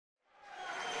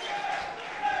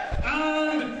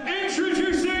And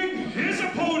introducing his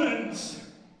opponent.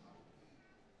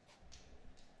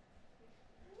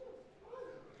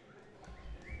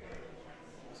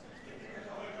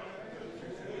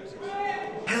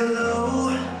 Hello,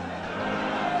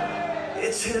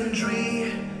 it's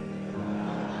Hendry.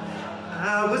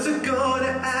 I was gonna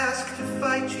ask to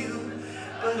fight you,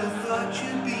 but I thought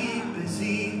you'd be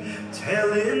busy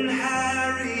telling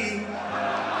Harry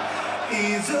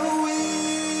he's a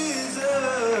wizard.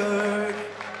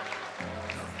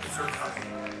 No, wizard honey.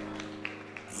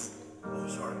 Oh,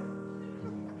 sorry.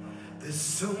 There's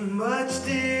so much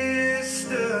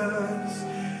distance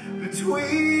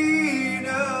between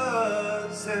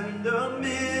us and a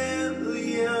million.